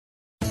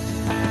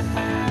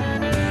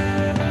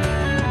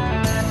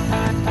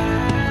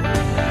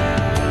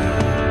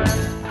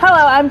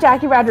I'm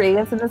Jackie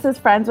Rodriguez, and this is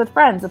Friends with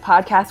Friends, a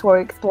podcast where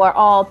we explore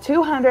all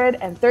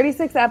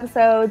 236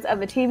 episodes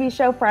of the TV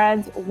show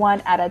Friends, one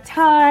at a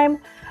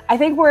time. I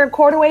think we're a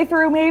quarter way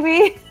through,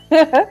 maybe.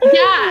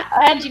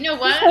 Yeah, and you know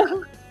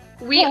what?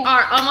 We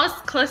are almost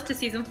close to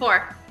season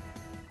 4.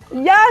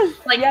 Yes,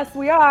 yes,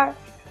 we are.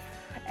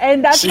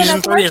 And that's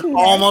season 3 is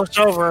almost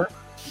over.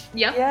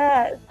 Yep.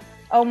 Yes.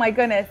 Oh my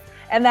goodness.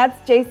 And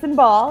that's Jason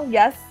Ball.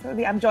 Yes,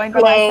 I'm joined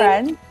by my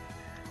friend.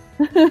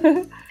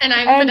 And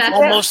I'm Vanessa.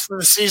 Almost to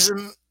the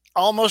season,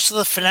 almost to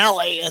the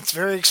finale. It's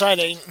very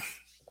exciting.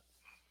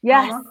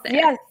 Yes,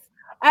 yes.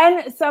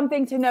 And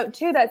something to note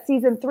too, that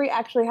season 3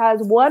 actually has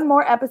one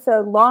more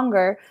episode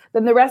longer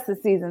than the rest of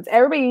the seasons.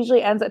 Everybody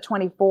usually ends at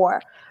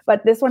 24,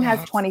 but this one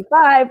has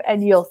 25,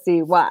 and you'll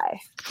see why.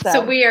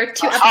 So we are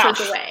 2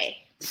 episodes away.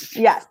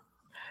 Yes.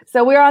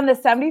 So we're on the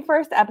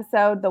 71st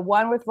episode, the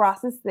one with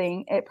Ross's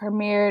thing. It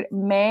premiered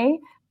May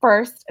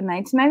 1st,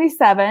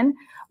 1997,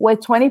 with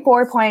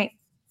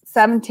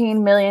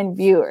 24.17 million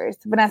viewers.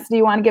 Vanessa, do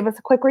you want to give us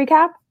a quick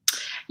recap?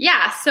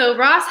 Yeah, so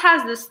Ross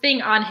has this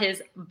thing on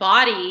his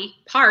body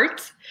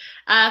part.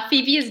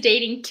 Phoebe is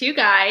dating 2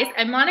 guys,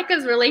 and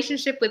Monica's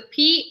relationship with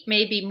Pete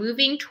may be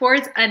moving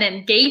towards an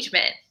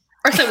engagement.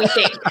 Or so we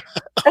think.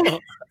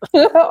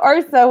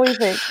 Or so we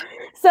think.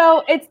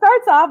 So it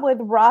starts off with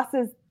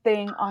Ross's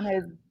thing on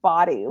his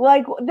body.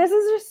 Like, this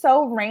is just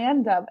so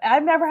random.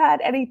 I've never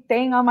had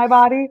anything on my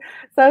body,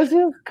 so it's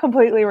just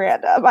completely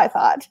random, I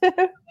thought.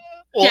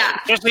 Well,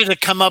 especially to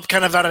come up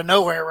kind of out of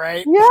nowhere,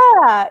 right?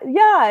 Yeah.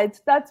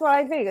 That's what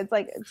I think. It's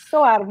like, it's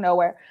so out of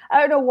nowhere. I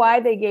don't know why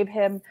they gave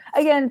him.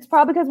 Again, it's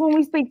probably because when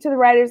we speak to the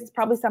writers, it's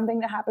probably something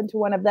that happened to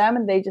one of them,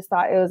 and they just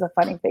thought it was a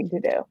funny thing to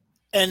do.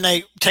 And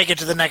they take it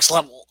to the next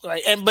level,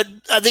 right? But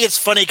I think it's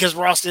funny because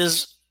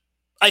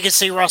I can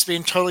see Ross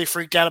being totally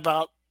freaked out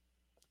about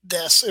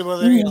this,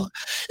 whether, you know,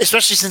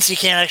 especially since he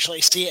can't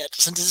actually see it,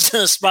 since it's in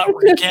a spot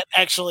where he can't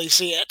actually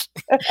see it.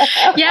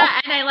 Yeah,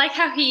 and I like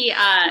how he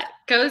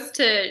goes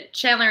to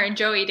Chandler and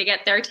Joey to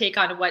get their take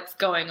on what's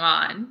going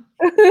on.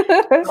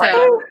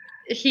 So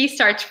he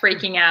starts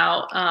freaking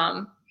out.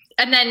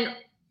 And then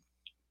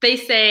they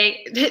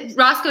say,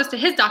 Ross goes to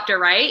his doctor,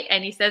 right?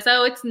 And he says,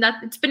 oh, it's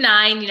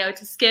benign,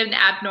 it's a skin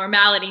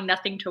abnormality,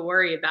 nothing to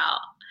worry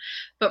about.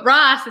 But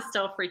Ross is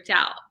still freaked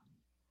out.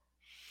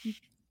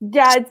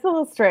 Yeah, it's a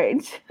little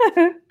strange. I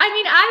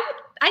mean,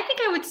 I think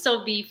I would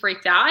still be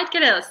freaked out. I'd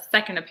get a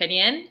second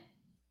opinion.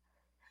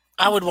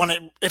 I would want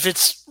it, if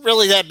it's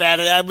really that bad,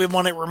 I would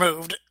want it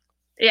removed.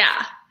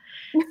 Yeah,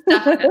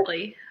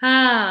 definitely.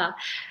 And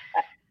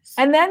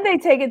then they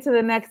take it to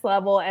the next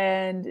level.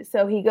 And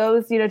so he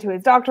goes, to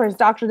his doctor. His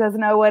doctor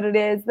doesn't know what it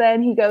is.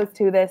 Then he goes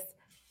to this.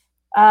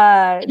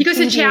 He goes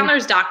to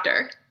Chandler's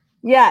doctor.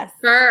 Yes.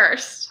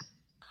 First.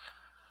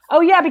 Oh,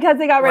 yeah, because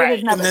they got rid of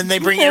his numbers. And then they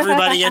bring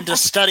everybody in to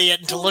study it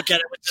and to look at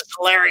it, which is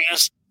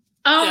hilarious.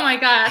 Oh, my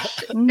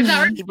gosh.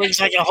 He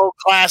brings like a whole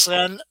class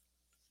in.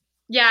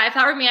 Yeah, if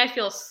that were me, I'd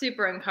feel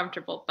super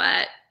uncomfortable.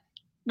 But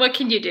what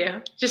can you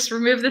do? Just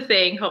remove the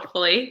thing,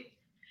 hopefully.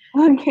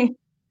 Okay.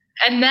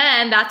 And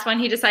then that's when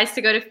he decides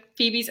to go to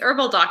Phoebe's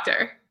herbal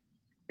doctor.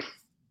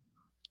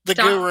 The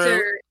guru.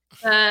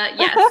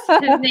 Yes,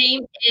 his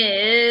name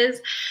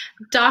is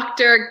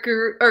Dr.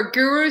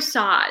 Guru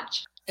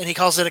Saj. And he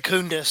calls it a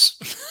kundus.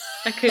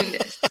 A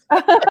kundus.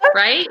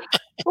 Right?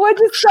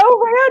 Which is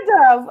so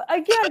random.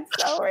 Again,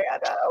 so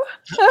random.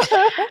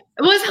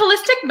 Was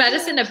holistic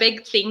medicine a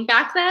big thing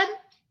back then?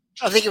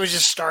 I think it was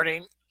just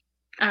starting.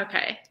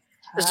 Okay.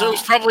 So it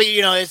was probably,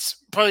 it's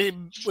probably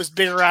was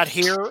bigger out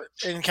here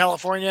in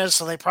California.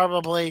 So somebody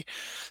probably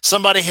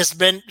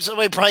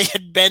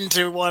had been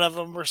to one of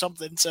them or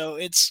something. So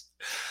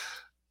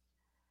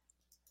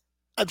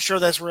I'm sure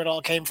that's where it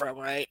all came from,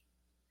 right?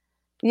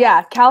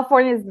 Yeah,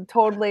 California is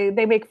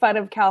they make fun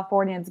of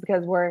Californians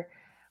because we're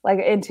like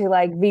into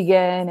like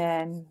vegan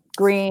and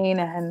green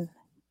and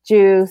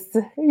juice,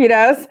 so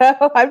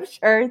I'm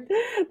sure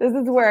this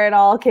is where it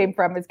all came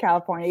from, is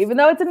California, even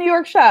though it's a New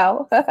York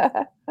show.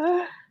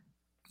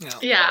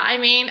 Yeah, I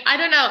mean, I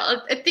don't know.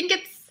 I think in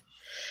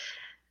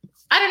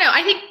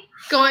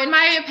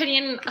my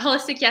opinion,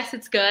 holistic, yes,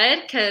 it's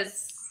good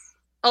because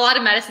a lot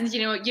of medicines,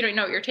 you don't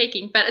know what you're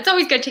taking, but it's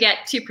always good to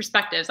get 2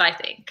 perspectives, I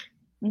think.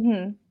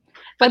 Mm-hmm.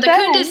 But the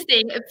kundus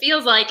thing, it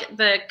feels like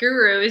the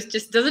guru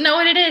just doesn't know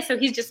what it is, so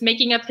he's just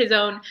making up his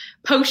own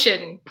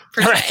potion,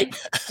 per se.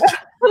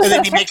 And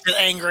then he makes it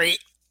angry.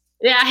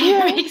 Yeah, he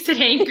makes it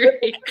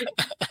angry.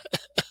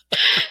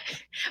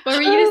 What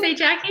were you going to say,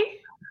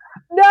 Jackie?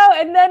 No,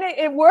 and then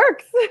it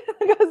works,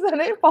 because then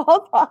it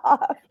falls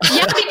off.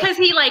 Yeah, because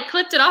he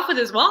clipped it off with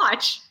his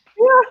watch.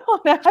 Yeah, on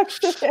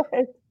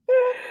accident.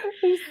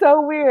 It's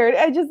so weird.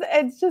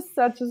 It's just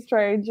such a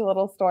strange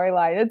little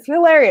storyline. It's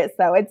hilarious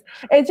though. It's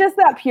just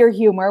that pure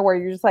humor where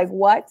you're just like,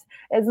 what?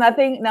 It's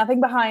nothing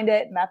behind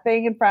it,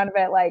 nothing in front of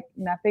it, like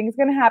nothing's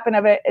gonna happen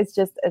of it. It's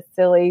just a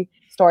silly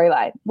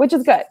storyline, which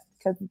is good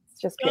because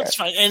it's just pure. It's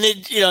fine. And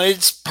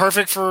it's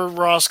perfect for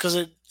Ross because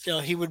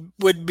he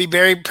would be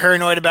very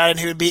paranoid about it,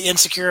 and he would be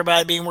insecure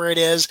about it being where it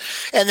is.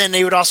 And then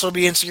he would also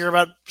be insecure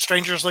about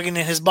strangers looking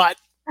in his butt.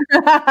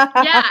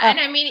 Yeah, and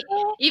I mean,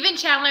 even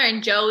Chandler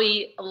and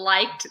Joey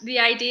liked the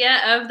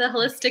idea of the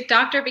holistic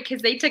doctor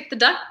because they took the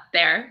duck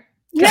there.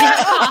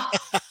 Yeah.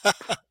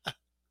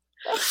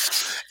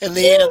 In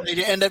the end,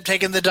 they end up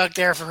taking the duck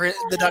there for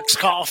the duck's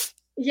cough.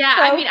 Yeah,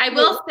 I mean, I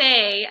will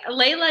say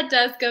Layla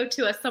does go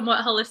to a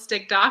somewhat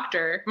holistic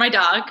doctor, my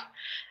dog.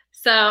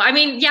 So, I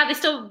mean, yeah, they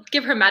still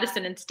give her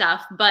medicine and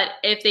stuff, but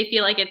if they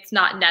feel like it's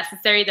not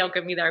necessary, they'll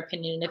give me their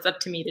opinion. It's up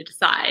to me to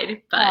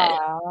decide. But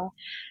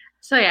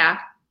so yeah.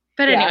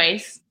 But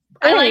anyways,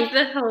 I like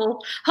the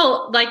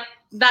whole like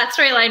that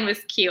storyline was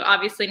cute.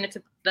 Obviously, and it's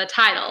the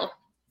title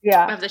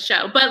of the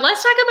show. But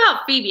let's talk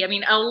about Phoebe. I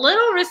mean, a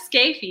little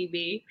risque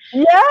Phoebe.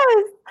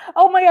 Yes.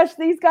 Oh my gosh,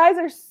 these guys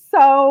are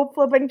so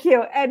flippin'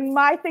 cute. And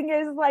my thing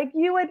is, like,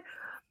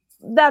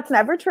 that's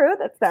never true.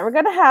 That's never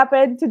going to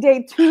happen, to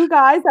date two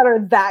guys that are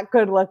that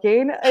good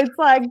looking. It's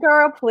like,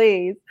 girl,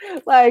 please.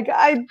 Like,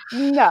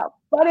 no.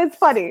 But it's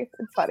funny.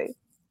 It's funny.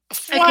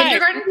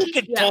 You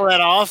could pull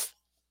that off.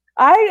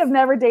 I have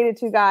never dated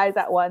two guys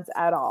at once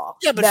at all.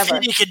 Yeah, but never.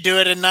 Phoebe could do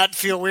it and not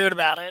feel weird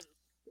about it.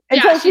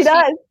 Until she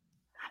does.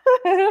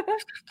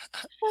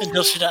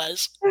 Until she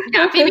does.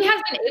 Yeah, Phoebe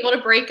has been able to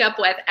break up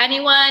with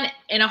anyone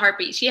in a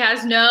heartbeat. She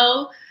has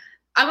no,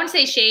 I wouldn't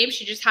say shame,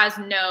 she just has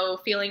no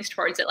feelings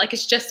towards it. Like,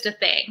 it's just a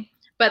thing.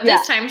 But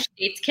this time she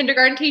dates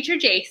kindergarten teacher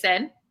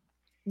Jason,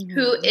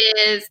 who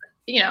is,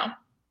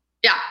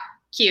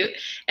 cute.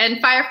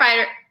 And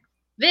firefighter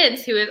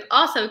Vince, who is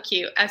also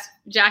cute, as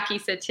Jackie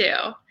said too.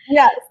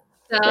 Yes.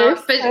 So,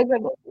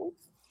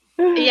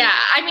 yeah,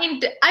 I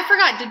mean, I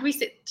forgot.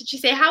 Did she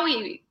say how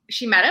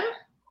she met him?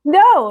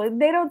 No,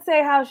 they don't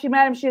say how she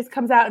met him. She just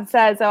comes out and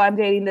says, "Oh, I'm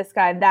dating this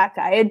guy and that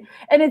guy,"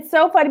 and it's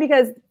so funny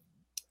because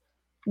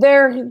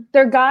they're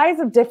guys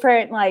of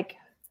different, like,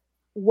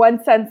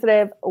 one's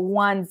sensitive,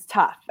 one's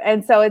tough,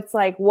 and so it's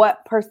like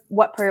what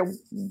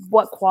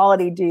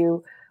quality do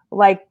you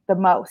like the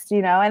most,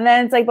 And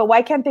then it's like, but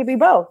why can't they be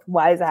both?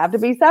 Why does it have to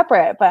be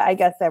separate? But I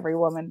guess every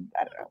woman,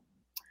 I don't know.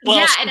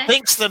 Well, she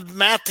thinks the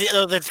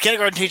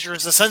kindergarten teacher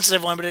is the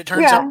sensitive one, but it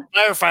turns out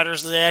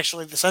firefighters are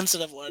actually the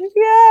sensitive one.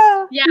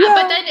 Yeah,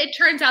 but then it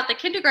turns out the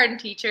kindergarten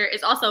teacher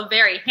is also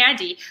very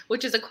handy,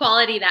 which is a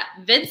quality that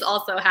Vince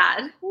also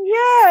had.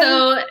 Yeah.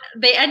 So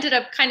they ended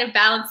up kind of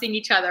balancing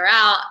each other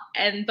out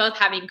and both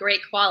having great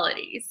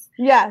qualities.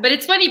 Yeah. But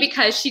it's funny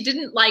because she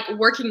didn't like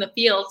working the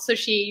field, so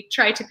she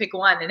tried to pick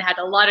one and had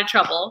a lot of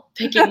trouble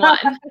picking one.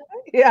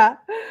 Yeah,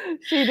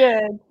 she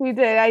did.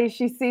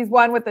 She sees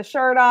one with the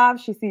shirt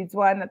off. She sees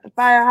one at the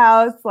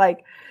firehouse.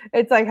 Like,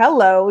 it's like,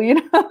 hello,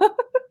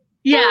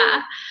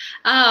 Yeah.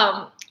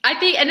 I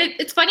think, and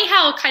it's funny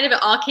how kind of it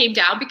all came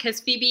down because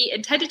Phoebe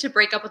intended to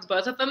break up with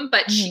both of them,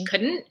 but she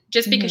couldn't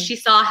just because she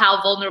saw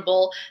how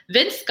vulnerable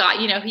Vince got.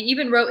 He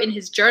even wrote in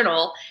his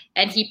journal,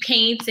 and he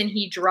paints and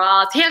he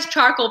draws. He has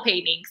charcoal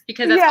paintings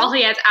because that's all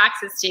he has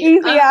access to.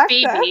 Easy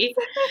access. Phoebe.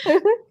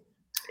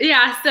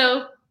 Yeah,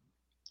 so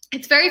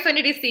it's very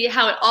funny to see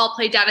how it all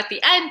played out at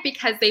the end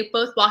because they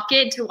both walk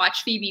in to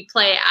watch Phoebe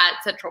play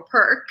at Central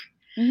Perk.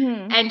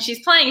 And she's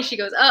playing and she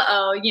goes,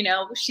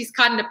 she's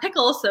caught in a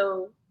pickle.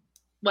 So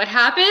what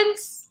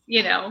happens?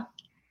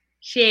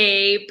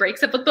 She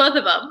breaks up with both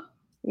of them.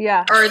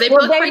 Yeah. Or they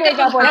both break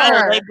up with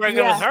her. They break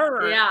up with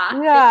her. Yeah.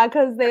 Yeah,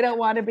 because they don't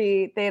want to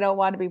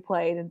be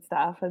played and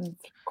stuff. And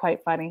it's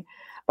quite funny.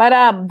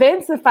 But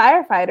Vince, the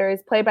firefighter,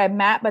 is played by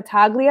Matt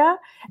Battaglia,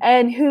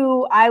 and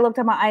who I looked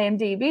up on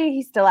IMDb.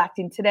 He's still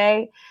acting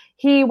today.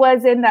 He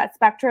was in that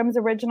Spectrum's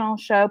original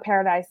show,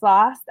 Paradise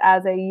Lost,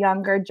 as a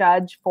younger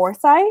Judge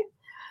Forsyth.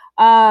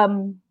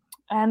 And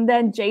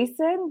then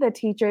Jason, the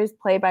teacher, is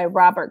played by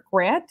Robert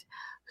Grant,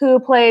 who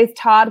plays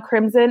Todd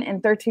Crimson in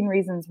 13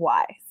 Reasons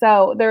Why.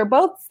 So they're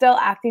both still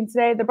acting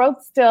today. They're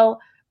both still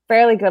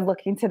fairly good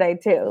looking today,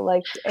 too.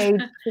 Like,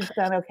 age has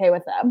done okay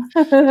with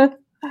them.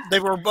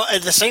 They were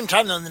at the same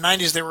time, though, in the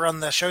 90s, they were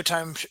on the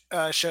Showtime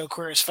show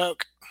Queer as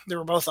Folk. They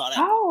were both on it.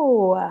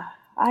 Oh,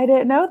 I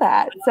didn't know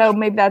that. So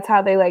maybe that's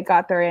how they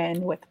got their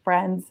in with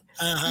Friends,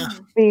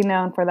 being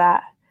known for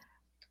that.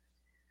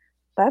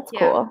 That's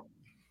cool.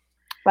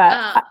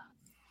 But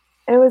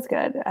it was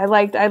good. I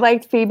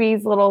liked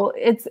Phoebe's little.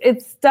 It's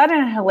done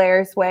in a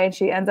hilarious way, and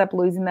she ends up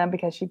losing them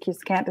because she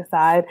just can't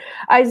decide.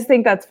 I just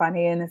think that's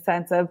funny in the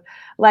sense of,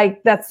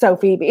 like, that's so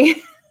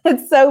Phoebe.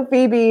 It's so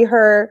Phoebe,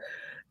 her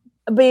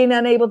being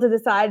unable to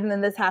decide, and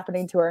then this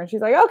happening to her, and she's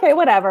like, okay,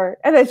 whatever,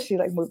 and then she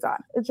moves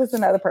on. It's just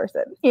another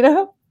person,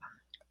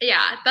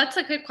 Yeah, that's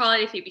a good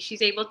quality of Phoebe.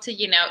 She's able to,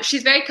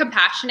 she's very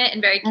compassionate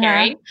and very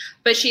caring,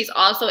 but she's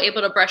also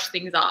able to brush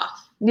things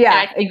off. Yeah,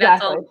 and I think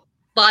exactly. That's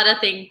a lot of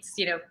things,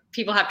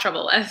 people have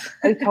trouble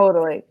with.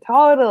 Totally.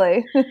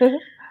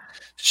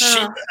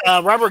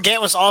 Robert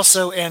Gant was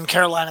also in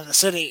Caroline in the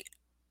City,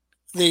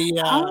 a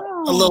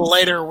little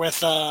later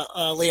with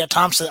Leah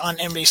Thompson on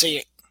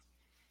NBC.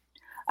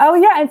 Oh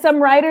yeah, and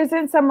some writers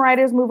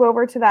move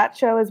over to that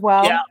show as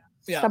well.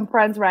 Yeah. Some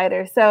Friends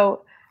writers.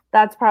 So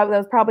that's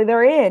probably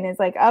they're in. It's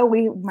like, oh,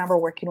 we remember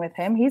working with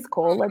him. He's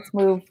cool. Let's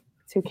move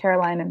to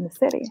Caroline in the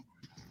City.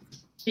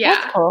 Yeah.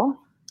 That's cool.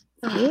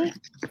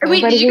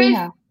 Wait,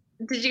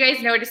 did you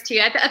guys notice too?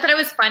 I thought it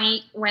was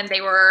funny when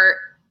they were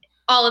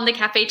all in the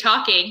cafe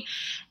talking,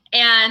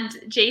 and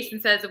Jason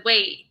says,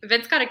 "Wait,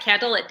 Vince got a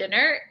candle at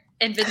dinner,"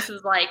 and Vince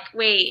was like,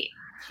 "Wait,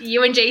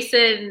 you and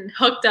Jason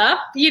hooked up?"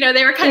 They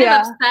were kind of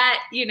upset,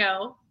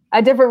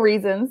 at different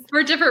reasons.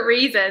 For different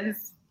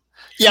reasons.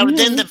 Yeah, but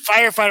then the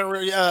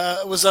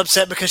firefighter was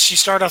upset because she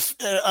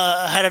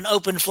had an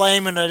open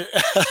flame in a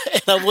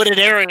wooded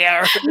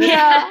area.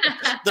 Yeah.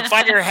 The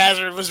fire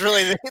hazard was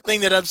really the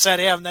thing that upset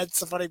him. That's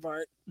the funny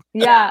part.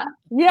 Yeah.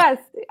 Yes,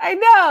 I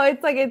know.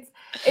 It's like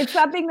it's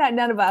something that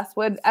none of us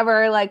would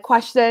ever like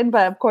question,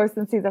 but of course,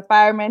 since he's a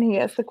fireman, he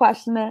has to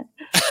question it.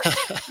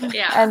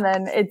 Yeah. And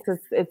then it's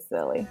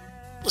silly.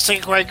 Let's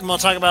take a break and we'll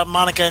talk about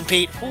Monica and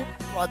Pete. Ooh,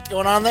 what's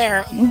going on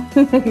there?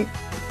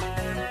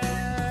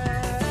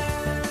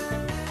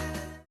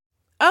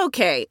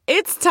 Okay,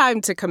 it's time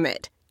to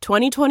commit.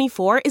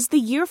 2024 is the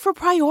year for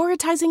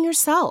prioritizing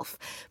yourself.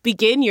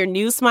 Begin your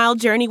new smile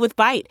journey with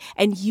Byte,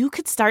 and you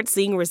could start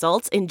seeing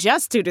results in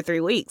just 2 to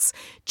 3 weeks.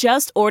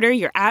 Just order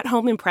your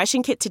at-home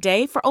impression kit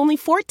today for only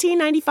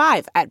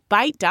 $14.95 at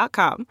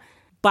Byte.com.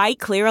 Byte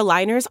Clear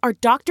aligners are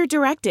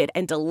doctor-directed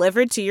and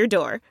delivered to your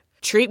door.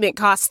 Treatment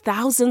costs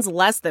thousands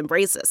less than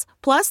braces.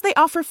 Plus, they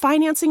offer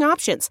financing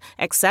options,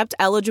 accept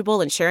eligible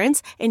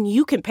insurance, and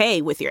you can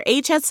pay with your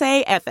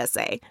HSA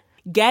FSA.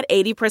 Get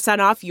 80%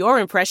 off your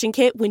impression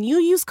kit when you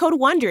use code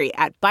WONDERY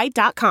at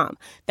Byte.com.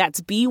 That's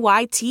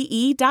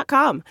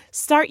BYTE.com.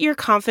 Start your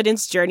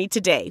confidence journey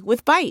today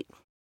with Byte.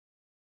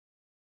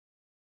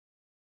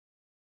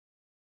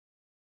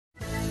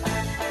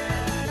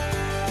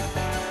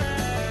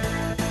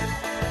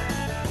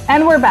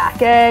 And we're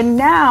back. And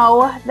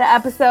now the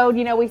episode,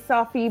 we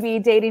saw Phoebe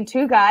dating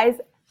 2 guys.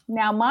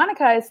 Now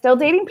Monica is still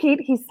dating Pete.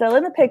 He's still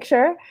in the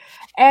picture.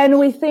 And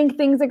we think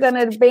things are going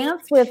to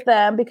advance with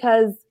them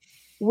because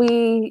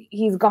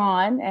he's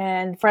gone,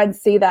 and friends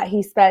see that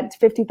he spent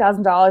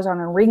 $50,000 on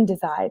a ring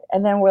design,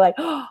 and then we're like,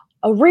 oh,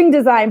 a ring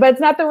design, but it's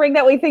not the ring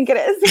that we think it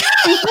is.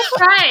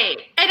 Right.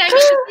 And I mean,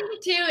 the thing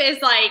too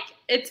is like,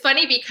 it's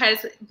funny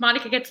because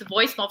Monica gets a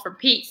voicemail from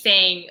Pete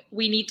saying,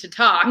 "We need to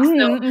talk."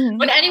 So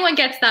when anyone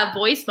gets that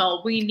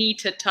voicemail, "We need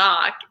to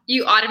talk,"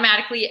 you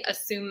automatically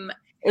assume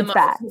it's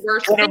bad.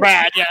 Worst good or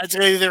bad. Yeah, it's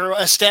either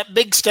a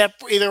big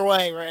step either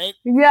way, right?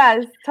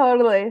 Yes,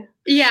 totally.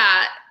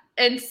 Yeah.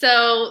 And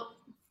so,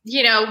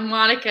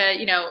 Monica,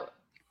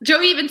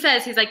 Joey even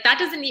says, he's like, that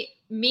doesn't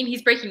mean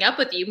he's breaking up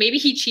with you. Maybe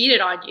he cheated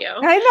on you.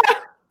 I know.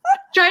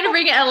 Trying to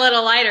bring it a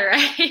little lighter,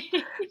 right?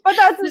 But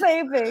that's the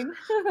same thing.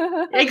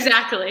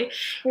 Exactly.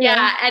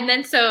 Yeah. And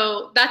then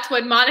so that's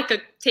when Monica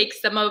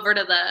takes them over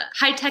to the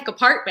high-tech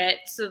apartment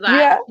so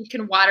that he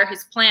can water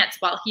his plants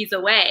while he's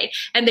away.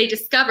 And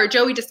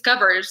Joey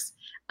discovers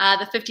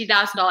the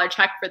 $50,000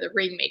 check for the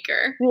ring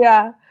maker.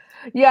 Yeah.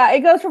 Yeah, it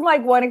goes from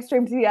like one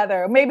extreme to the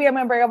other. Maybe I'm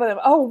going to break up with him.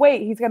 Oh,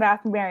 wait, he's going to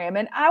have to marry him.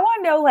 And I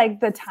want to know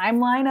like the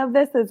timeline of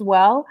this as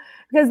well,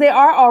 because they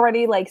are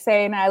already like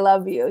saying, "I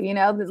love you,"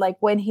 like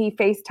when he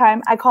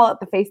FaceTime, I call it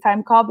the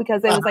FaceTime call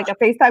because it was like a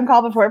FaceTime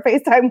call before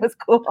FaceTime was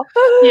cool.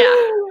 Yeah.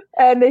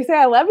 And they say,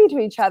 "I love you" to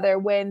each other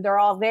when they're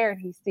all there and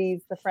he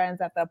sees the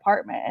friends at the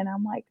apartment. And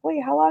I'm like,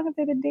 wait, how long have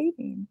they been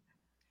dating?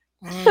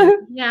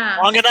 Yeah.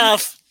 Long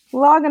enough.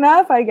 Long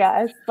enough, I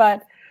guess.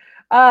 But,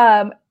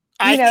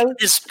 I think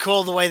it's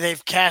cool the way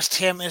they've cast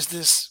him as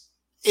this.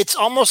 It's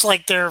almost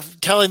like they're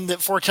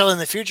foretelling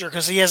the future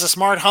because he has a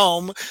smart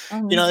home.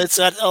 Mm-hmm. It's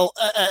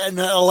an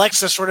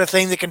Alexa sort of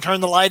thing that can turn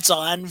the lights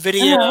on,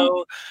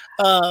 video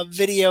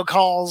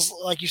calls,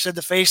 like you said,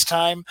 the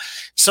FaceTime.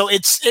 So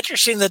it's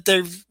interesting that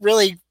they've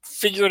really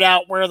figured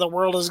out where the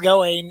world is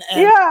going,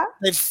 and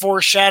they've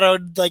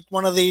foreshadowed like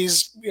one of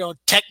these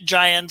tech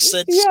giants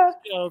that's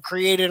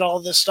created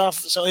all this stuff.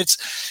 So I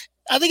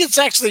think it's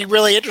actually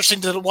really interesting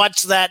to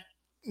watch that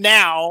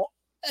now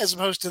as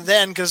opposed to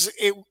then, because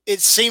it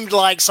seemed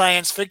like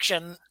science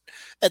fiction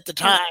at the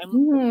time.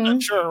 Mm-hmm. I'm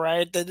sure,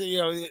 right? That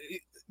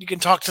you can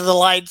talk to the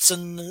lights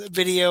and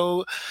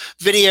video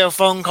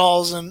phone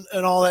calls and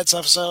all that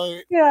stuff. So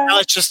now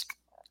it's just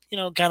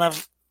kind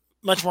of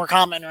much more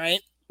commmen,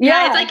 right?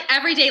 Yeah, it's like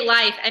everyday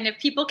life, and if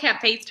people can't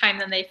FaceTime,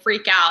 then they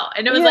freak out.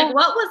 And it was like,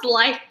 what was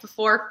life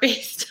before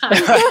FaceTime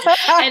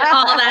and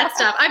all that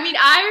stuff? I mean,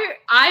 I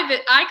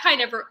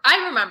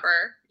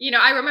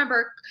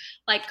remember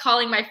like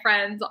calling my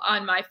friends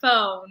on my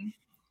phone,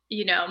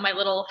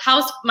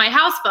 my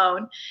house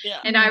phone,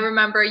 and I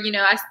remember,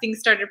 as things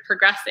started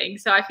progressing.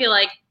 So I feel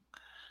like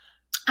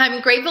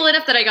I'm grateful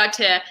enough that I got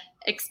to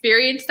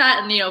experience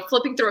that, and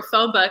flipping through a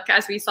phone book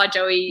as we saw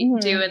Joey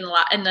do in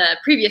the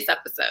previous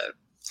episode.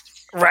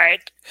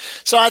 Right.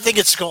 So I think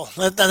it's cool.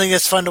 I think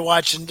it's fun to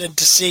watch and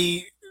to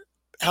see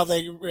how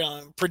they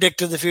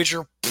predicted the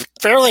future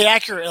fairly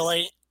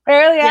accurately.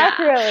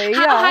 Accurately,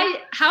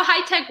 How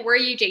high tech were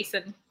you,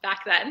 Jason,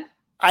 back then?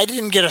 I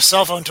didn't get a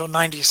cell phone until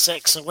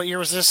 96. So what year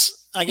was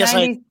this? I guess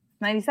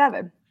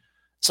 97.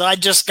 So I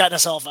just gotten a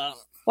cell phone.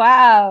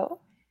 Wow.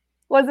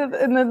 Was it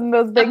in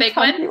those big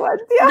chunky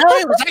ones? Yeah. No,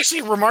 it was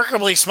actually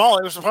remarkably small.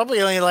 It was probably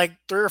only like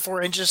 3 or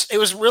 4 inches. It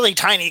was really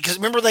tiny because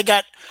remember they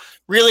got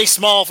really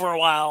small for a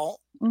while.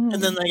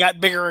 and then they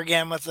got bigger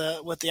again with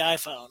the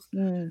iPhone.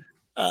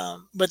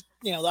 But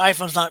the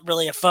iPhone's not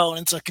really a phone;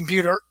 it's a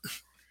computer.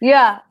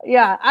 Yeah.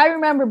 I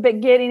remember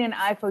getting an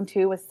iPhone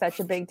 2 was such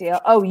a big deal.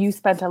 Oh, you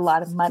spent a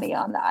lot of money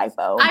on the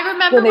iPhone. I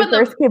remember when they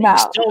first came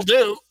out. Still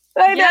do.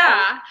 I know.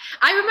 Yeah,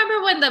 I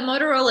remember when the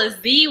Motorola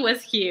Z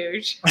was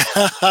huge. Is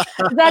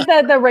that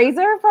the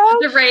Razr phone?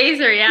 The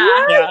Razr, yeah.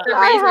 Yes, The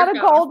I Razr had a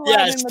phone. gold one.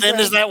 Yeah, as thin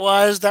as that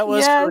was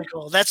Yes. pretty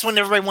cool. That's when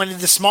everybody wanted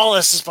the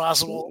smallest as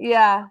possible.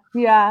 Yeah.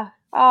 Yeah.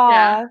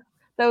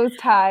 Those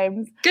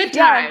times. Good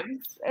Yeah.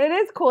 times. It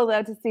is cool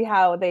though to see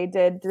how they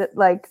did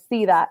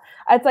see that.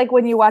 It's like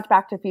when you watch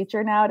Back to the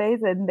Future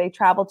nowadays and they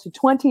travel to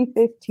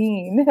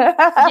 2015. Yeah,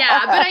 but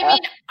I mean,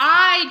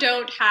 I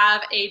don't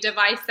have a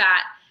device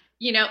that,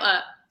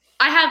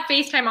 I have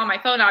FaceTime on my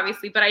phone,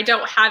 obviously, but I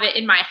don't have it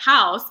in my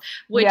house,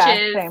 which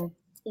is same.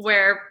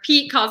 where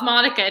Pete calls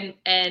Monica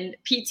and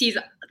Pete sees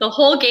the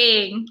whole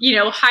gang,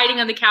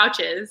 hiding on the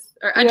couches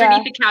or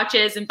underneath the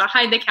couches and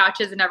behind the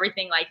couches and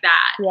everything like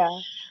that. Yeah.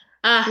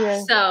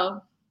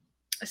 So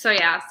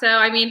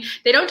I mean,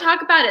 they don't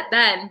talk about it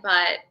then,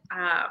 but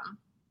I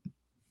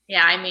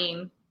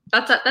mean,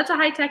 that's a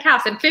high tech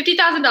house, and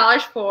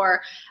 $50,000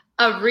 for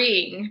a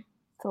ring.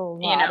 It's a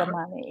lot of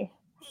money.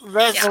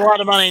 That's a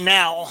lot of money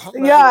now.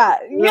 Really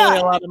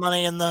a lot of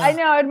money in the. I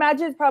know. I'd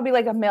imagine it's probably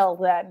like $1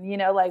 million then.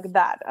 Like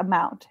that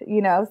amount. So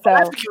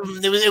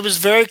it was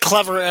very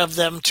clever of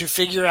them to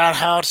figure out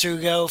how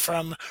to go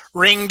from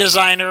ring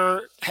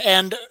designer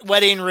and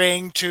wedding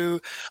ring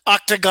to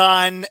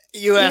octagon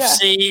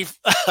UFC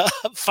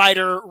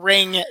fighter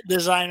ring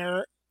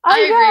designer. I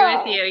agree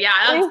with you. Yeah,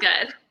 that was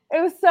good.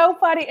 It was so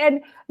funny,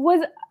 and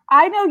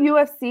I know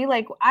UFC.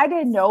 Like I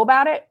didn't know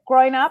about it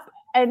growing up.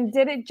 And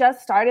did it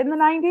just start in the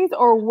 90s,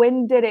 or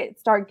when did it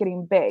start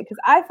getting big? Because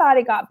I thought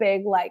it got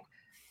big like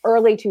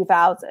early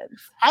 2000s.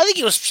 I think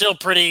it was still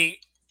pretty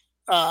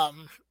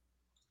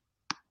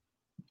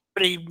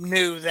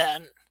new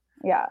then.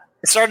 Yeah.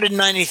 It started in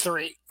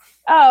 93.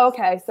 Oh,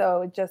 okay.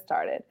 So it just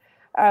started.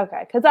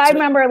 Okay. Because I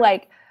remember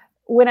like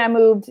when I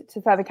moved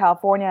to Southern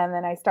California and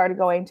then I started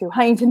going to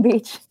Huntington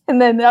Beach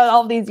and then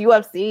all these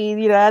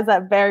UFC, has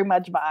that very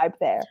much vibe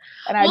there.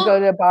 And I'd go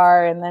to a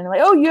bar and then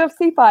like, oh,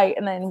 UFC fight.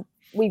 And then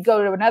we'd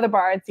go to another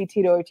bar and see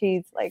Tito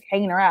Ortiz like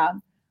hanging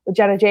around with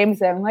Jenna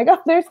Jameson. I'm like,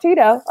 oh, there's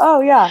Tito.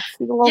 Oh yeah,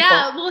 he's a local.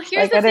 Yeah, well,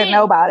 here's the thing. I didn't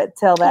know about it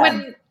till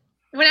then.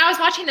 When I was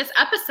watching this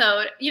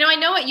episode, I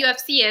know what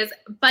UFC is,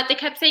 but they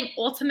kept saying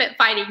Ultimate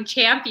Fighting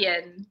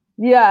Champion.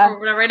 Yeah. Or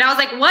whatever. And I was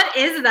like, what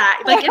is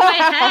that? Like in my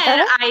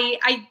head,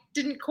 I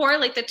didn't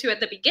correlate the two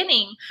at the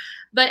beginning.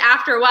 But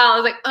after a while, I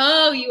was like,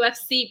 oh,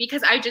 UFC,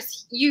 because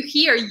you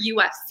hear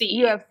UFC.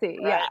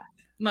 UFC, right?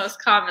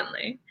 Most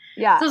commonly.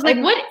 Yeah. So I was like,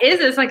 what is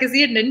this? Like, is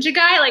he a ninja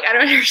guy? Like, I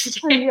don't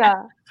understand.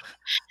 Yeah.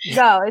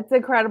 No, it's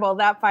incredible.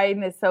 That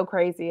fighting is so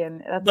crazy.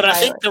 But I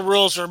think the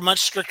rules are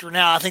much stricter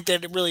now. I think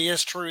that it really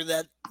is true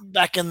that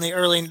back in the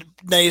early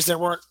days, there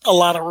weren't a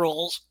lot of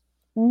rules.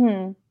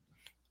 Mm-hmm.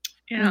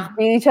 Yeah.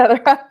 Beat each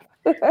other up.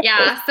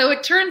 Yeah. So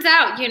it turns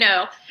out,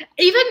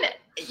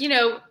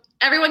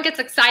 everyone gets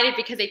excited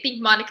because they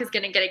think Monica's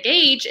going to get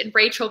engaged, and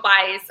Rachel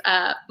buys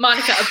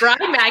Monica a bride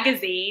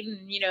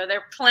magazine.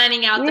 They're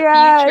planning out the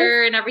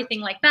future and everything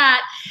like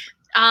that.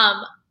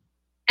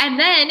 And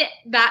then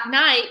that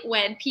night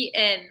when Pete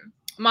and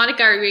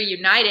Monica are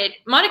reunited,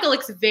 Monica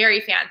looks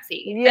very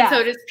fancy. Yeah, and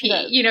so does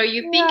Pete.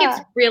 You think it's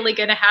really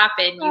going to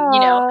happen.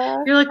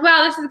 You're like,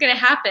 wow, this is going to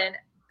happen.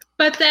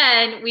 But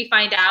then we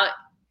find out,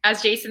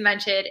 as Jason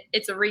mentioned,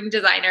 it's a ring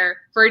designer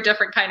for a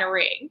different kind of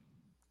ring.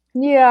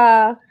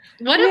 Yeah.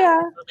 What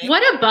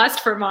a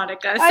bust for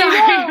Monica. Sorry.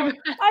 I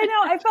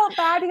know. I felt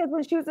bad because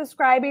when she was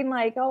describing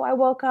like, oh, I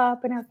woke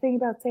up and I was thinking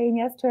about saying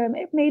yes to him,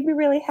 it made me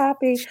really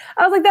happy.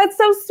 I was like, that's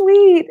so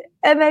sweet.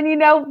 And then,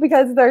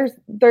 because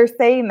they're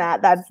saying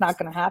that's not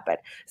going to happen.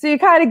 So you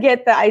kind of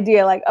get the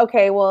idea like,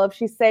 okay, well, if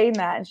she's saying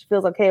that and she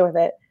feels okay with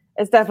it,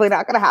 it's definitely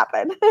not going to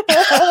happen.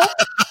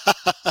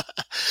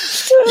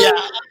 Yeah,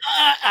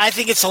 I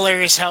think it's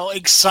hilarious how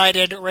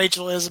excited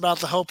Rachel is about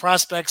the whole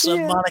prospects of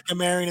Monica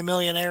marrying a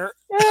millionaire.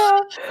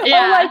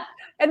 Yeah.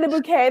 And the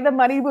bouquet, the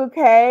money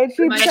bouquet.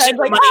 She said,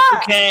 like,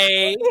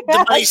 bouquet,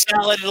 the money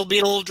salad. It'll be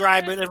a little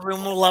dry, but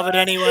everyone will love it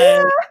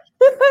anyway.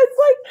 It's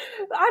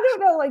like, I don't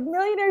know, like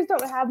millionaires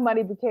don't have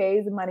money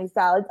bouquets and money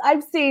salads.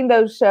 I've seen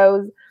those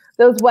shows,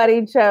 those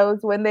wedding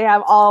shows when they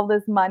have all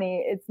this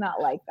money. It's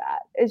not like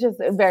that. It's just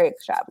very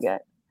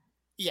extravagant.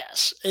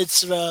 Yes,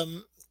 it's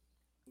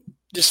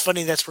just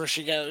funny that's where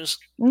she goes.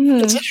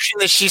 Mm-hmm. It's interesting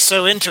that she's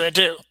so into it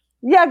too.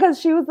 Yeah, because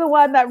she was the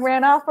one that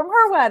ran off from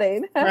her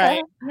wedding.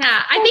 Right.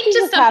 Yeah, I think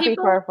just some happy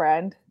people for a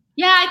friend.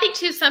 Yeah, I think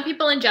too some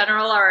people in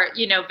general are,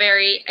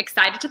 very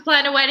excited to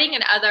plan a wedding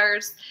and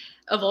others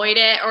avoid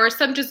it, or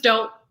some just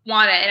don't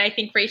want it. And I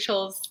think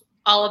Rachel's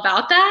all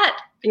about that.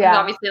 Because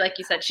obviously, like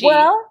you said,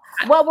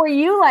 what were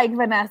you like,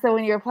 Vanessa,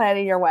 when you were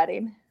planning your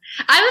wedding?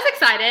 I was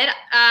excited.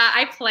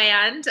 I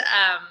planned,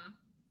 I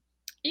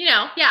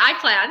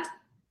planned.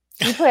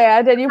 You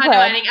planned and you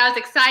planned. I was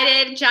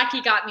excited. Jackie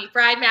got me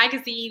bride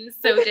magazines.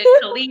 So did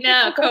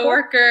Kalina, a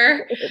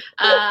coworker.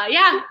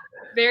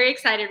 very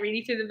excited,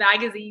 reading through the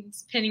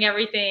magazines, pinning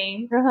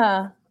everything.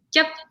 Uh-huh.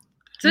 Yep.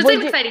 So it's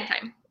an exciting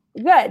time.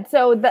 Good.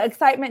 So the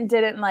excitement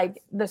didn't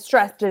the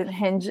stress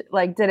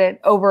didn't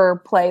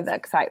overplay the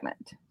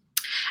excitement.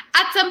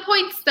 At some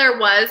points there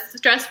was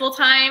stressful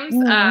times,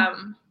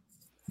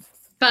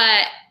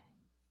 but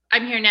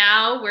I'm here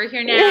now. We're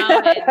here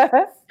now.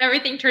 And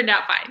everything turned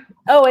out fine.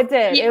 Oh, it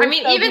did. I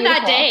mean, so even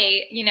that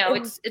day,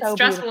 it's so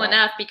stressful beautiful.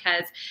 Enough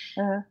because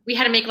we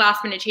had to make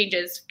last minute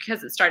changes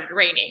because it started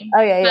raining.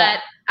 Oh, yeah, yeah.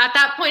 But at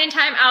that point in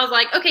time, I was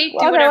like, okay, do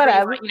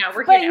whatever. You want.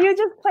 We're but here now. You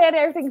just planned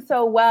everything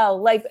so well.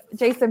 Like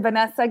Jason,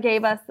 Vanessa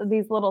gave us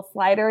these little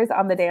sliders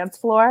on the dance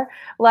floor.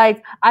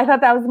 Like I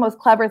thought that was the most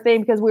clever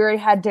thing because we already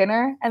had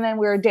dinner and then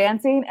we were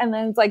dancing and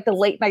then it's like the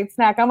late night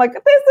snack. I'm like,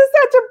 this is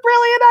such a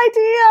brilliant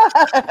idea.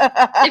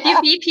 If you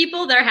feed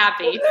people, they're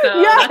happy.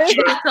 So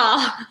that's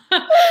all.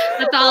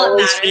 That's all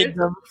that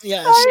matters.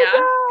 Yes.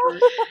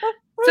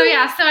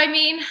 Yeah. So I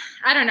mean,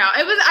 I don't know.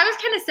 I was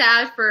kind of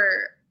sad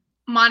for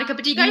Monica,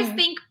 but do you guys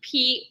think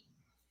Pete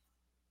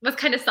was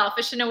kind of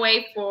selfish in a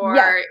way for?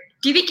 Yeah.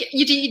 Do you think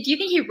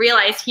he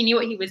realized he knew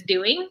what he was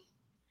doing?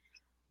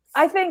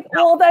 I think,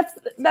 well,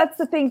 that's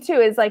the thing too,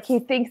 is like he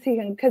thinks he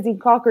can, because he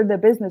conquered the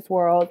business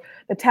world,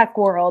 the tech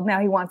world. Now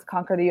he wants to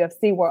conquer the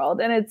UFC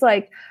world. And it's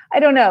like, I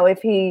don't know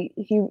if he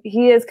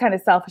is kind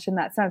of selfish in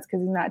that sense because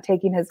he's not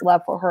taking his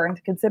love for her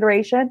into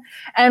consideration.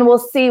 And we'll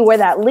see where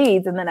that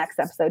leads in the next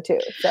episode too.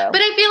 So,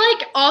 but I feel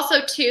like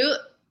also too,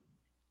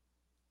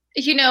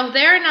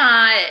 they're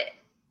not,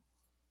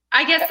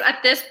 I guess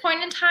at this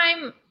point in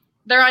time,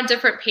 they're on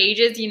different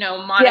pages.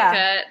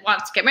 Monica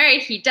wants to get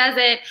married. He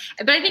doesn't.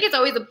 But I think it's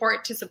always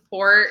important to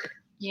support,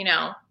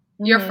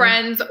 your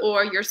friends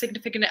or your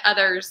significant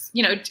others,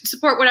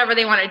 support whatever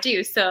they want to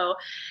do. So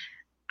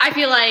I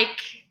feel like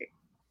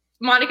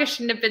Monica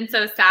shouldn't have been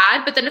so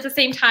sad. But then at the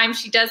same time,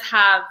 she does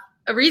have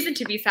a reason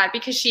to be sad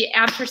because she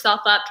amped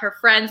herself up. Her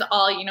friends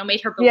all,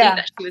 made her believe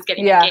that she was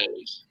getting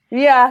engaged.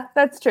 Yeah,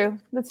 that's true.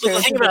 That's true.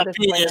 The thing about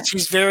Pete is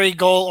he's very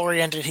goal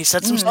oriented. He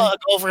sets himself a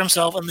goal for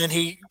himself and then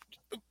he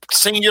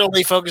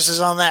singularly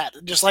focuses on that,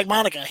 just like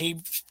Monica. He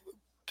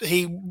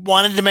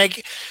wanted to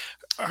make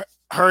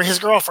her his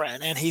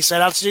girlfriend, and he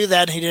set out to do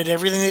that. And he did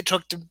everything it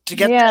took to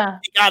get that.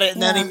 He got it,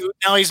 and then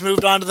now he's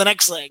moved on to the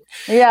next thing.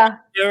 Yeah,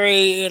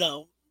 very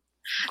goal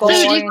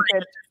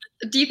oriented.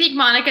 Do you think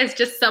Monica is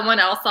just someone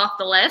else off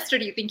the list, or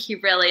do you think he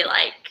really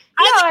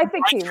I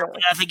think he really.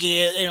 I think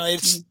he.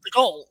 It's the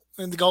goal.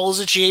 And the goal is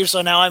achieved,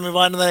 so now I move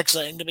on to the next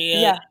thing to be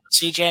a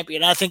UFC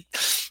champion. I think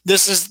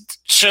this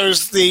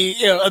shows the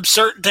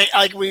absurd.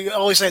 Like we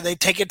always say, they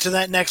take it to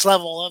that next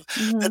level of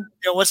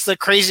what's the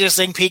craziest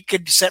thing Pete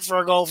could set for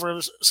a goal for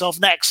himself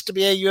next to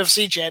be a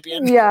UFC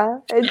champion. Yeah,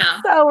 it's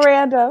so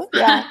random.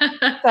 Yeah,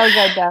 so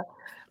good though.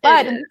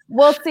 But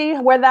we'll see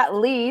where that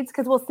leads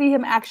because we'll see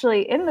him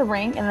actually in the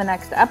ring in the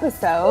next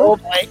episode. Oh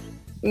boy.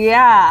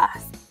 Yeah.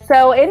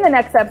 So in the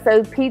next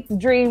episode, Pete's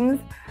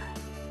dreams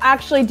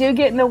actually do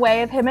get in the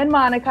way of him and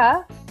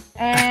Monica,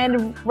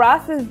 and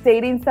Ross is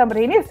dating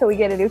somebody new, so we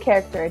get a new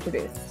character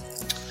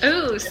introduced.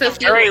 Ooh, so a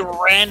very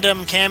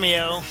random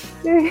cameo.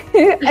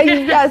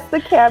 Yes,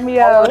 the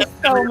cameo is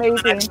so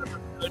amazing.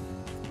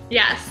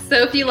 Yes,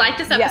 so if you like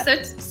this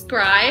episode,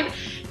 subscribe,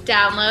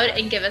 download,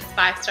 and give us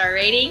 5-star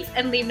ratings,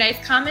 and leave nice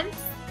comments,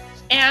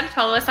 and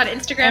follow us on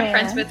Instagram,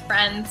 Friends with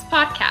Friends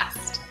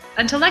Podcast.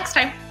 Until next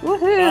time.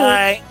 Woohoo!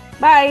 Bye.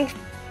 Bye.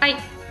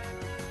 Bye.